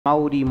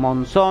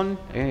MONZÓN,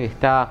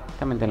 está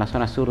justamente en la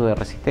zona sur de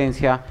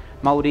Resistencia.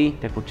 Mauri,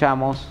 te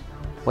escuchamos.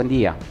 Buen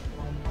día.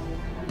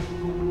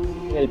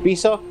 En el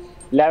piso,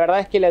 la verdad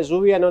es que la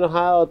lluvia no nos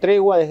ha dado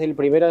tregua desde el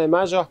 1 de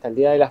mayo hasta el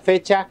día de la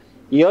fecha,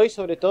 y hoy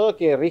sobre todo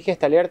que rige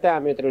esta alerta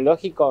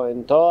meteorológico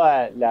en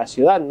toda la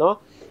ciudad,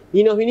 ¿no?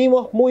 Y nos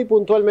vinimos muy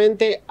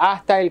puntualmente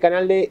hasta el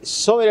canal de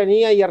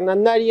Soberanía y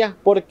Hernandarias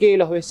porque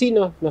los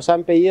vecinos nos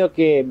han pedido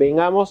que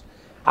vengamos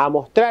a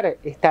mostrar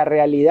esta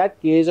realidad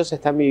que ellos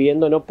están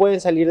viviendo. No pueden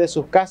salir de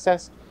sus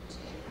casas.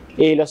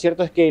 Lo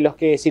cierto es que los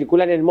que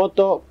circulan en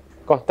moto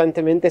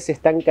constantemente se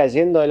están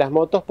cayendo de las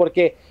motos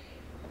porque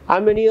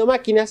han venido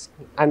máquinas,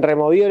 han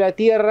removido la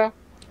tierra.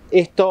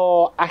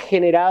 Esto ha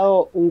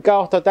generado un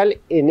caos total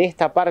en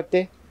esta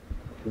parte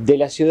de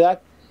la ciudad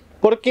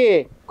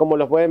porque, como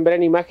lo pueden ver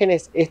en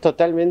imágenes, es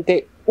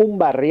totalmente un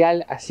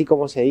barrial, así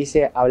como se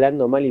dice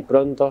hablando mal y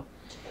pronto.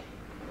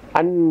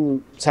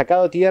 Han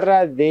sacado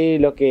tierra de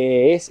lo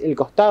que es el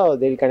costado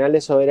del canal de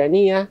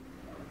Soberanía,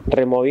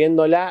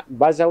 removiéndola,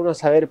 vaya uno a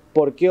saber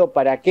por qué o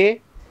para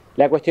qué.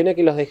 La cuestión es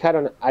que los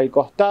dejaron al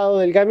costado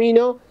del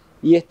camino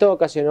y esto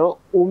ocasionó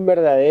un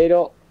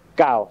verdadero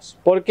caos,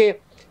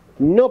 porque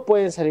no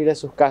pueden salir de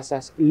sus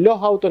casas,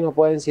 los autos no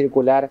pueden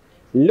circular,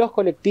 los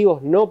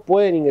colectivos no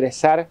pueden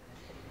ingresar.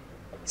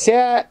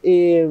 Se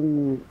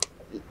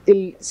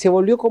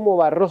volvió como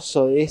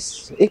barroso,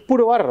 es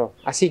puro barro,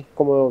 así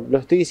como lo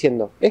estoy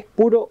diciendo, es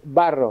puro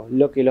barro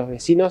lo que los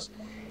vecinos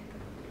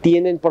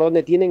tienen, por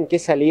donde tienen que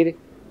salir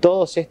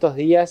todos estos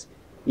días,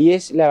 y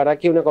es la verdad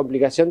que una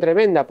complicación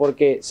tremenda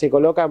porque se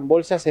colocan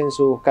bolsas en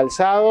sus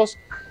calzados,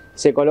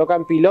 se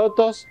colocan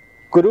pilotos,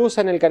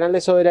 cruzan el canal de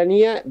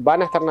Soberanía,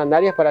 van hasta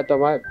Hernandarias para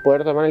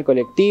poder tomar el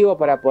colectivo,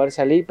 para poder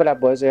salir, para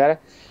poder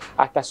llegar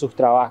hasta sus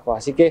trabajos.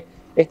 Así que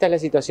esta es la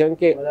situación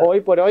que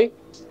hoy por hoy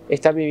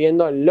están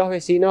viviendo los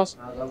vecinos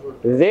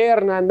de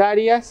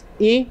Hernandarias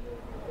y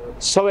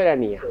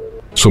Soberanía.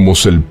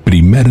 Somos el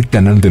primer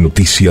canal de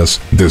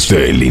noticias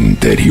desde el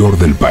interior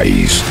del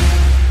país.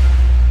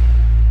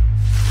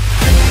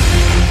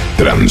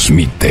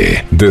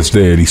 Transmite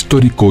desde el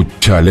histórico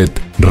Chalet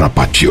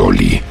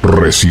Rapaccioli,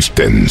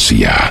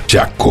 Resistencia,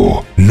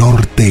 Chaco,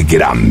 Norte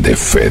Grande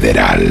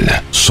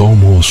Federal.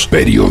 Somos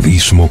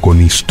periodismo con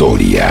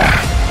historia.